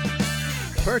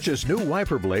Purchase new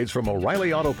wiper blades from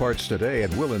O'Reilly Auto Parts today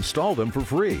and we'll install them for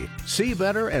free. See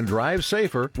better and drive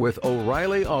safer with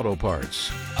O'Reilly Auto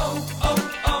Parts.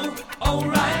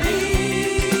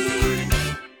 O'Reilly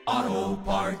Auto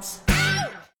Parts.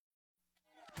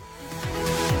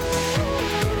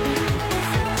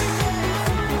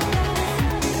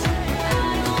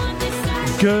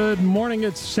 Good morning.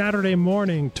 It's Saturday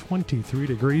morning, 23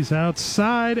 degrees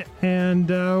outside, and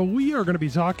we are going to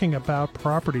be talking about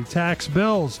property tax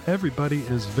bills. Everybody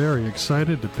is very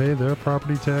excited to pay their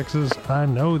property taxes. I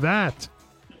know that.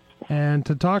 And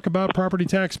to talk about property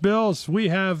tax bills, we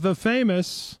have the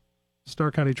famous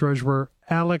Stark County Treasurer,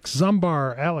 Alex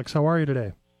Zumbar. Alex, how are you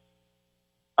today?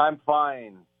 I'm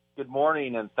fine. Good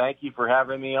morning, and thank you for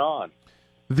having me on.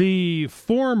 The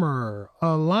former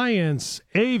Alliance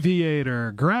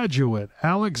Aviator graduate,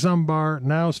 Alex Zumbar,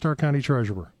 now Stark County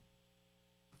Treasurer.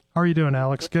 How are you doing,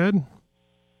 Alex? Good?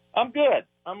 I'm good.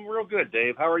 I'm real good,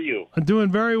 Dave. How are you? I'm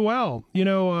doing very well. You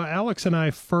know, Alex and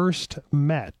I first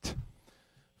met,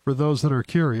 for those that are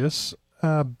curious,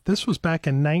 this was back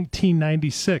in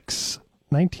 1996.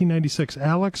 1996,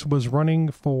 Alex was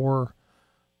running for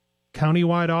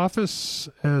countywide office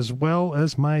as well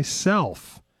as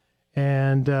myself.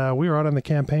 And we were out on the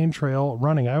campaign trail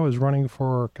running. I was running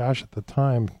for, at the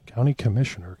time, county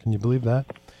commissioner. Can you believe that?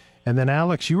 And then,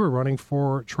 Alex, you were running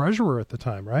for treasurer at the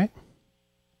time, right?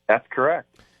 That's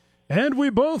correct. And we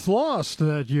both lost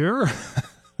that year.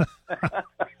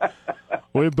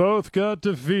 We both got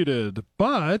defeated.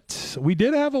 But we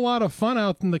did have a lot of fun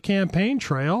out in the campaign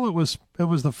trail. It was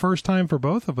the first time for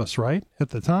both of us, right? At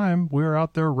the time, we were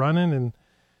out there running,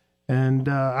 and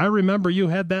I remember you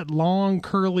had that long,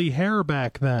 curly hair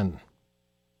back then.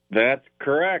 That's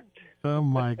correct. Oh,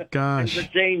 my gosh. Things are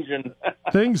changing.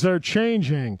 Things are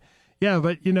changing. Yeah,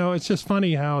 but, you know, it's just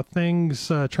funny how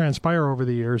things transpire over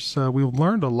the years. We've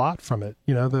learned a lot from it.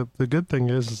 You know, the good thing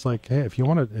is, it's like, hey, if you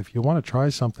want to try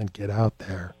something, get out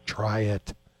there. Try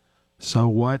it. So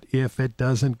what if it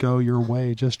doesn't go your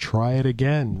way? Just try it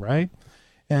again, right?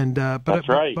 And That's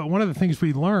right. But one of the things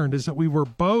we learned is that we were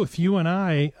both, you and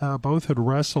I, both had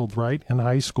wrestled, right, in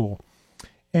high school.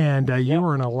 And you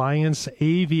were an Alliance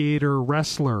Aviator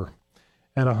wrestler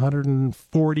at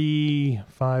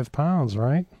 145 pounds,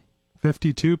 right?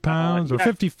 52 pounds or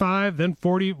 55, then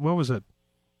 40. What was it?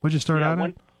 What'd you start out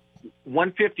at?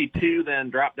 152, then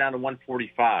dropped down to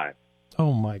 145.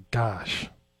 Oh, my gosh.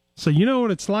 So you know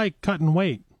what it's like cutting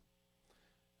weight.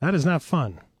 That is not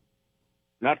fun.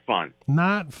 Not fun.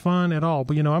 Not fun at all.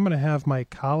 But, you know, I'm going to have my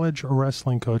college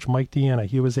wrestling coach, Mike Deanna.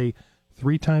 He was a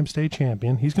 3-time state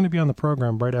champion. He's going to be on the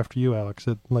program right after you, Alex,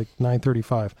 at like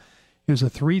 9:35. He was a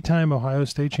 3-time Ohio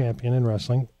State champion in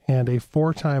wrestling and a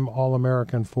 4-time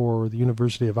All-American for the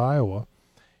University of Iowa.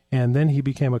 And then he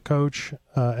became a coach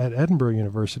at Edinburgh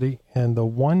University. And the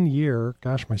 1 year,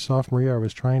 my sophomore year, I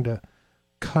was trying to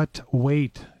cut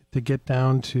weight to get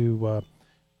down to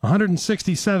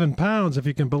 167 pounds, if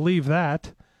you can believe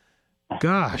that.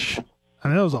 Gosh, I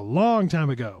mean, that was a long time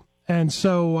ago. And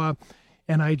so,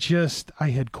 and I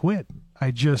had quit.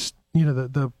 You know,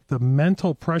 the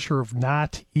mental pressure of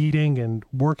not eating and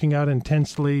working out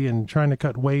intensely and trying to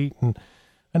cut weight. And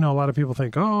I know a lot of people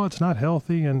think, oh, it's not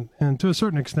healthy. And to a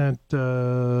certain extent,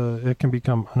 it can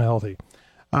become unhealthy.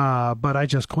 But I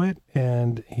just quit.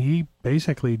 And he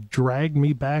basically dragged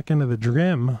me back into the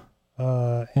gym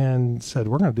and said,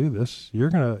 we're going to do this. You're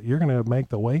going to make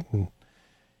the weight.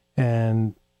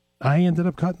 And I ended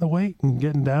up cutting the weight and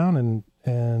getting down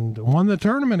and won the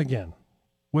tournament again,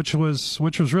 which was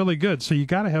really good. So you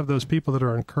got to have those people that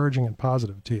are encouraging and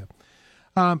positive to you.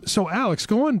 So Alex,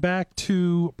 going back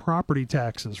to property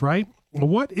taxes, right?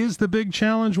 What is the big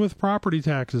challenge with property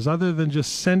taxes other than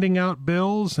just sending out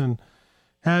bills and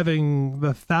having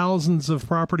the thousands of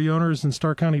property owners in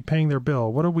Stark County paying their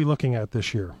bill? What are we looking at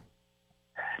this year?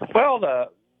 Well, the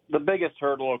biggest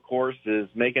hurdle, of course, is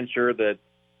making sure that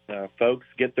folks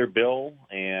get their bill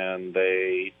and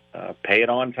they pay it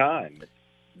on time.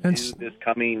 It's due this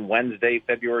coming Wednesday,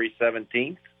 February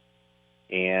 17th.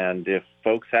 And if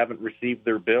folks haven't received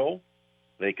their bill,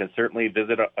 they can certainly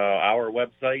visit our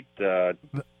website,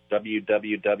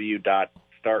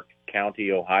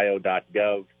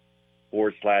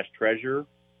 www.starkcountyohio.gov/treasurer,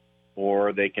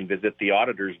 or they can visit the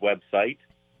auditor's website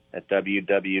at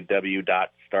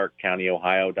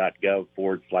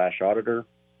www.starkcountyohio.gov/auditor.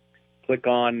 Click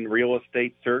on real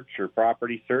estate search or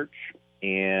property search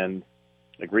and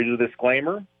agree to the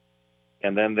disclaimer,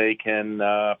 and then they can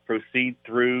proceed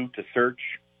through to search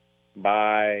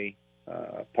by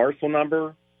parcel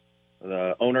number,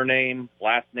 the owner name,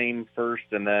 last name first,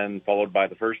 and then followed by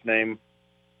the first name,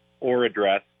 or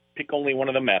address. Pick only one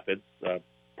of the methods,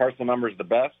 parcel number is the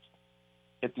best,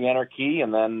 hit the enter key,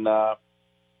 and then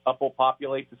up will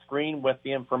populate the screen with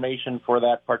the information for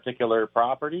that particular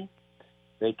property.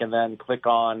 They can then click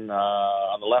on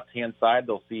the left-hand side.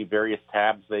 They'll see various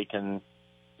tabs they can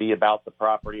see about the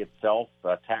property itself.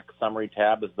 The tax summary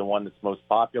tab is the one that's most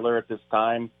popular at this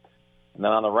time. And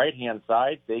then on the right-hand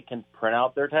side, they can print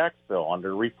out their tax bill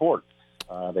under reports.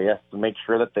 They have to make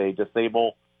sure that they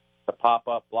disable the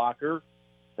pop-up blocker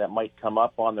that might come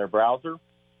up on their browser,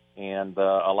 and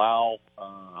allow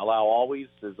always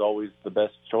is always the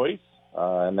best choice.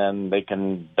 And then they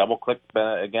can double-click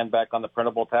again back on the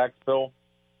printable tax bill.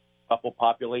 Up will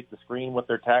populate the screen with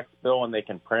their tax bill, and they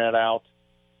can print it out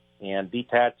and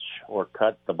detach or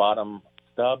cut the bottom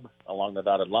stub along the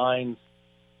dotted lines.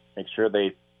 Make sure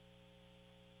they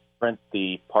print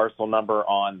the parcel number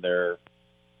on their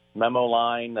memo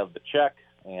line of the check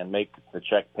and make the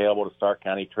check payable to Stark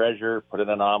County Treasurer, put it in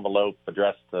an envelope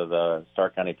addressed to the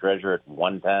Stark County Treasurer at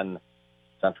 110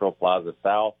 Central Plaza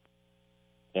South,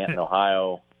 Canton,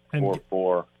 Ohio,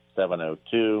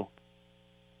 44702.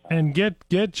 And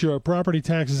get your property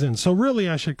taxes in. So really,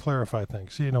 I should clarify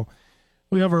things. You know,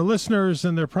 we have our listeners,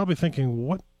 and they're probably thinking,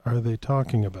 what are they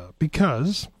talking about?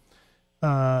 Because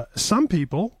some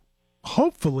people,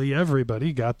 hopefully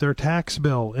everybody, got their tax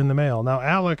bill in the mail. Now,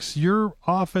 Alex, your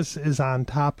office is on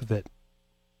top of it.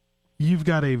 You've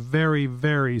got a very,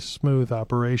 very smooth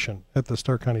operation at the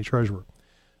Stark County Treasurer.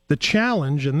 The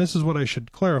challenge, and this is what I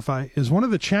should clarify, is one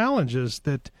of the challenges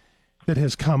that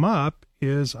has come up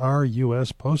is our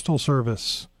U.S. Postal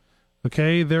Service.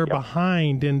 Okay, they're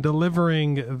behind in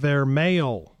delivering their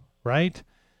mail, right?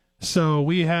 So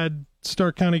we had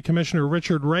Stark County Commissioner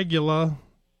Richard Regula.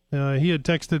 He had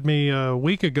texted me a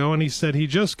week ago, and he said he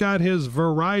just got his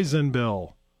Verizon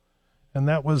bill, and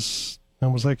that was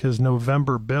like his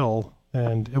November bill,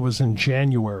 and it was in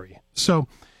January. So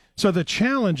the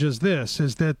challenge is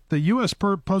that the U.S.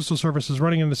 Postal Service is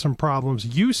running into some problems.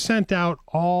 You sent out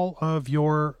all of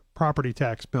your property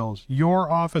tax bills.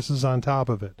 Your office is on top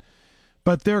of it.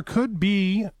 But there could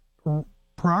be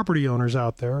property owners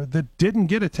out there that didn't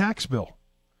get a tax bill.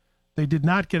 They did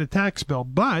not get a tax bill,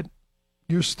 but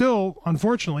you're still,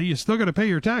 unfortunately, you still got to pay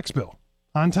your tax bill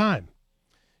on time.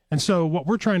 And so what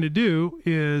we're trying to do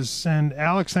is, and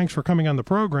Alex, thanks for coming on the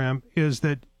program, is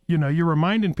that, you know, you're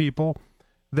reminding people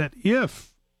that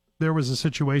if there was a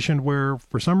situation where,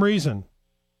 for some reason,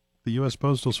 the U.S.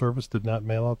 Postal Service did not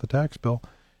mail out the tax bill,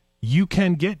 you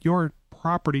can get your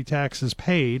property taxes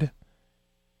paid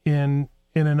in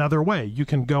another way. You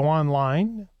can go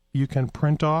online, you can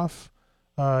print off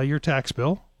your tax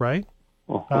bill, right?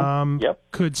 Yep.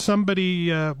 Could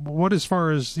somebody, what as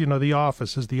far as, you know, the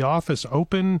office, is the office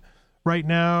open right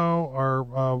now?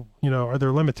 Or, are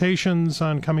there limitations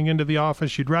on coming into the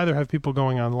office? You'd rather have people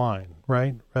going online,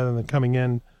 right? Rather than coming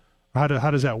in. How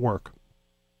does that work?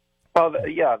 Well,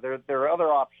 there are other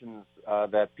options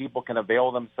that people can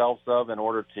avail themselves of in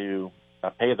order to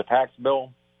pay the tax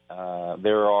bill.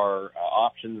 There are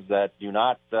options that do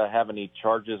not have any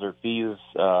charges or fees,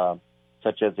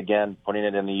 such as, again, putting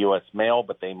it in the U.S. mail,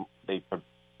 but they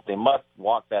must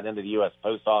walk that into the U.S.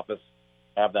 Post Office,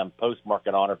 have them postmark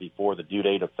it on or before the due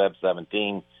date of Feb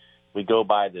 17. We go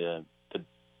by the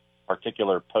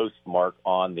particular postmark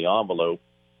on the envelope,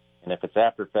 and if it's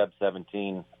after Feb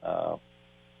 17,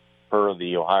 per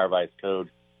the Ohio Revised Code,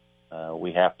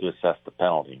 we have to assess the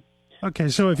penalty. Okay,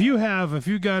 so if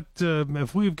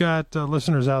we've got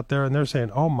listeners out there and they're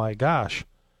saying, "Oh my gosh,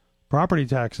 property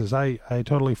taxes, I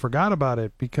totally forgot about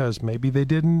it," because maybe they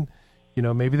didn't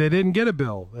get a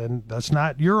bill, and that's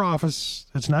not your office.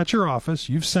 It's not your office.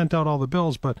 You've sent out all the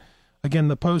bills, but again,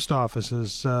 the post office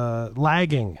is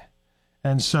lagging,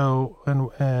 and so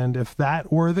and if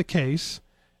that were the case,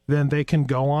 then they can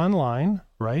go online,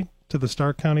 right, to the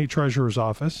Stark County Treasurer's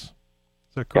office.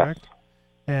 Is that correct? Yes.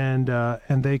 And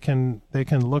they can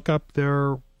look up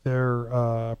their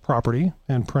property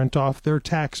and print off their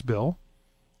tax bill.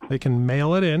 They can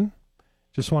mail it in.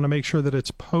 Just want to make sure that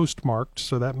it's postmarked.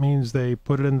 So that means they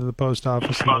put it into the post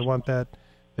office, and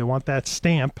they want that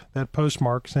stamp, that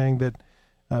postmark, saying that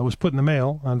it was put in the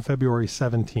mail on February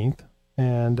 17th.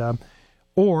 And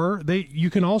or you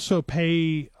can also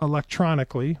pay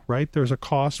electronically, right? There's a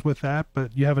cost with that,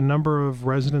 but you have a number of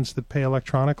residents that pay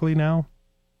electronically now.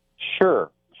 Sure.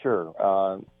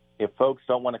 If folks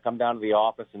don't want to come down to the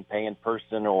office and pay in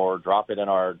person or drop it in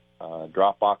our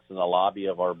drop box in the lobby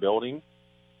of our building,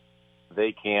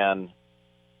 they can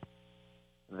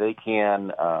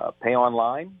pay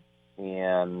online,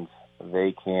 and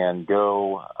they can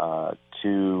go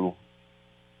to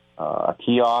a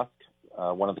kiosk,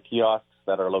 one of the kiosks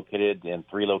that are located in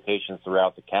 3 locations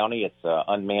throughout the county. It's an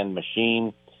unmanned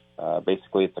machine.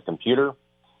 Basically, it's a computer,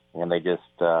 and they just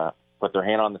put their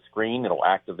hand on the screen. It'll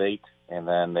activate, and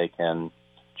then they can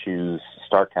choose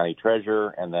Stark County Treasurer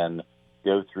and then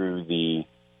go through the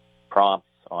prompts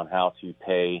on how to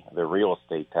pay their real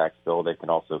estate tax bill. They can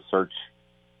also search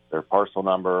their parcel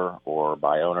number or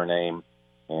by owner name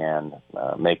and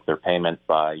make their payment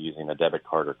by using a debit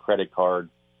card or credit card.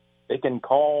 They can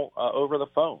call over the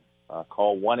phone.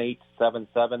 Call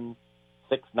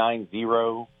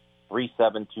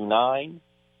 1-877-690-3729.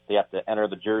 They have to enter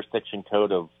the jurisdiction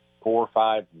code of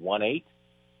 4518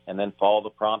 and then follow the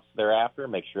prompts thereafter.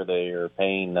 Make sure they are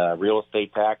paying real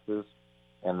estate taxes,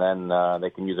 and then they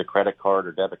can use a credit card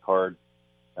or debit card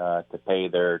to pay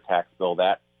their tax bill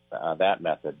that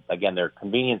method. Again, there are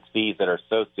convenience fees that are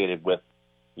associated with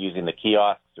using the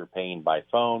kiosks or paying by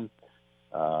phone,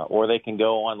 or they can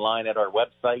go online at our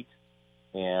website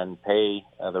and pay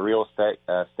the real estate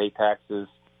taxes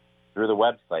through the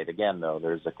website. Again, though,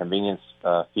 there's a convenience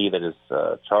fee that is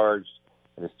charged.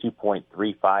 It is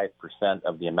 2.35%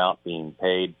 of the amount being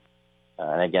paid.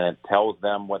 And again, it tells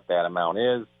them what that amount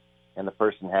is, and the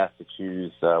person has to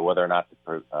choose whether or not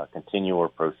to continue or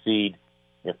proceed.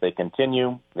 If they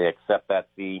continue, they accept that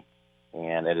fee,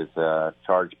 and it is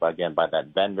charged by that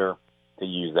vendor to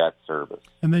use that service.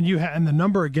 And then and the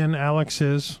number again, Alex,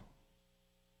 is?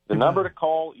 The number to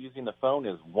call using the phone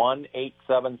is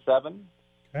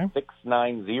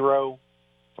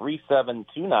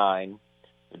 1-877-690-3729.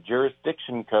 The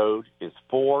jurisdiction code is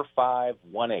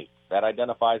 4518. That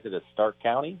identifies it as Stark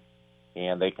County,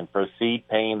 and they can proceed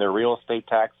paying their real estate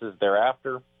taxes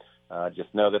thereafter.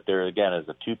 Just know that there, again, is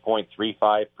a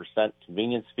 2.35%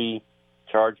 convenience fee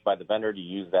charged by the vendor to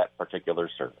use that particular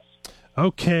service.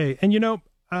 Okay. And,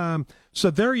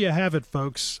 so there you have it,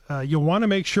 folks. You'll want to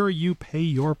make sure you pay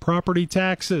your property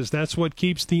taxes. That's what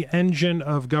keeps the engine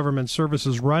of government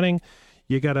services running.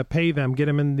 You got to pay them. Get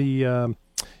them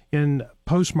in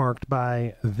postmarked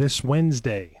by this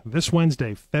Wednesday,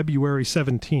 February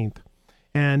 17th.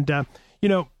 And,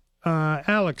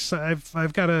 Alex,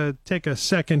 I've got to take a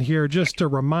second here just to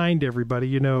remind everybody,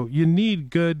 you need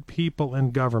good people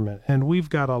in government, and we've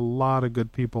got a lot of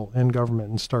good people in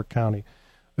government in Stark County.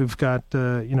 We've got,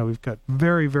 we've got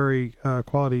very, very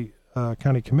quality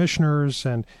county commissioners,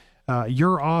 and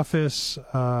your office,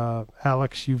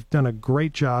 Alex, you've done a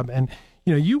great job. And,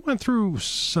 you went through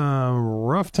some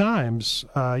rough times.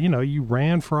 You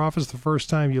ran for office the first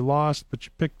time, you lost, but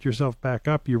you picked yourself back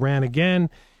up. You ran again.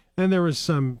 Then there was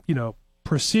some,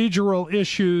 procedural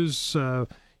issues,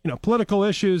 political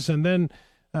issues, and then,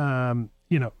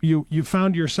 you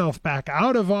found yourself back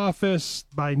out of office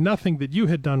by nothing that you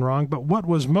had done wrong. But what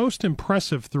was most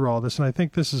impressive through all this, and I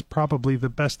think this is probably the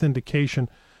best indication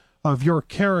of your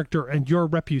character and your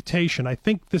reputation, I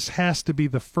think this has to be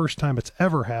the first time it's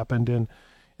ever happened in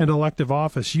an elective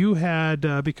office. You had,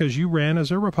 because you ran as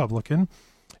a Republican,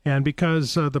 and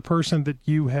because the person that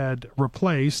you had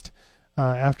replaced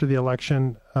after the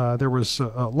election, there was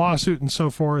a lawsuit and so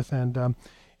forth, and at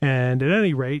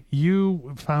any rate,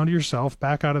 you found yourself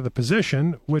back out of the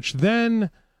position, which then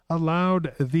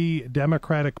allowed the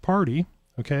Democratic Party,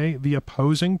 the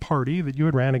opposing party that you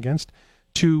had ran against,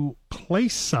 to appoint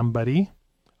somebody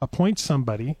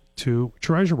to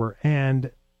treasurer. And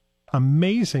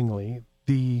amazingly,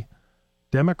 the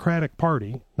Democratic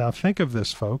Party, now think of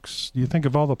this, folks, you think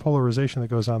of all the polarization that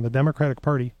goes on, the Democratic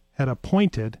Party had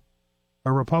appointed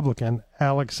a Republican,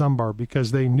 Alex Zumbar,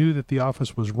 because they knew that the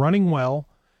office was running well,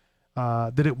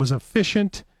 that it was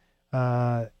efficient,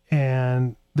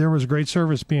 and there was great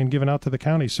service being given out to the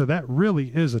county. So that really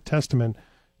is a testament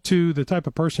to the type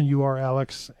of person you are,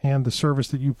 Alex, and the service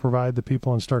that you provide the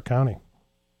people in Stark County.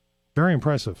 Very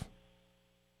impressive.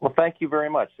 Well, thank you very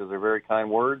much. Those are very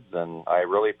kind words, and I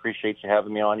really appreciate you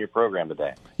having me on your program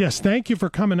today. Yes, thank you for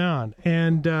coming on,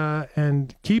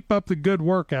 and keep up the good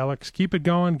work, Alex. Keep it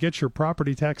going. Get your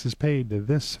property taxes paid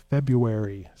this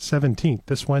February 17th,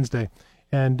 this Wednesday.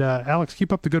 And, Alex,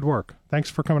 keep up the good work. Thanks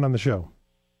for coming on the show.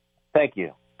 Thank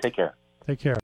you. Take care. Take care.